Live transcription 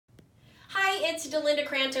it's Delinda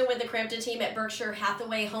Crampton with the Crampton team at Berkshire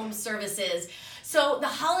Hathaway Home Services. So the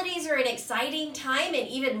holidays are an exciting time, and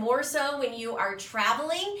even more so when you are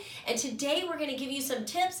traveling. And today we're going to give you some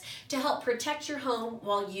tips to help protect your home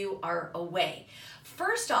while you are away.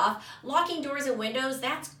 First off, locking doors and windows,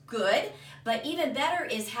 that's good, but even better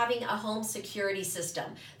is having a home security system.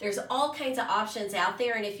 There's all kinds of options out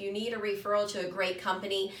there, and if you need a referral to a great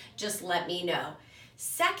company, just let me know.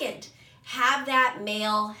 Second, have that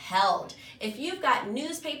mail held. If you've got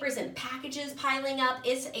newspapers and packages piling up,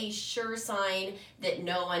 it's a sure sign that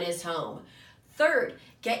no one is home. Third,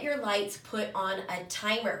 get your lights put on a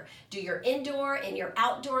timer. Do your indoor and your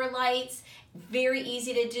outdoor lights. Very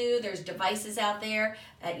easy to do. There's devices out there.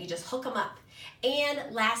 You just hook them up.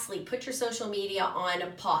 And lastly, put your social media on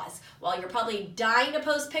pause. While you're probably dying to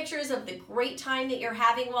post pictures of the great time that you're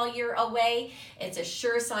having while you're away, it's a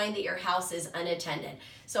sure sign that your house is unattended.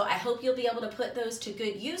 So I hope you'll be able to put those to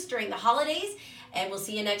good use during the holidays, and we'll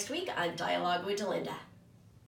see you next week on Dialogue with Delinda.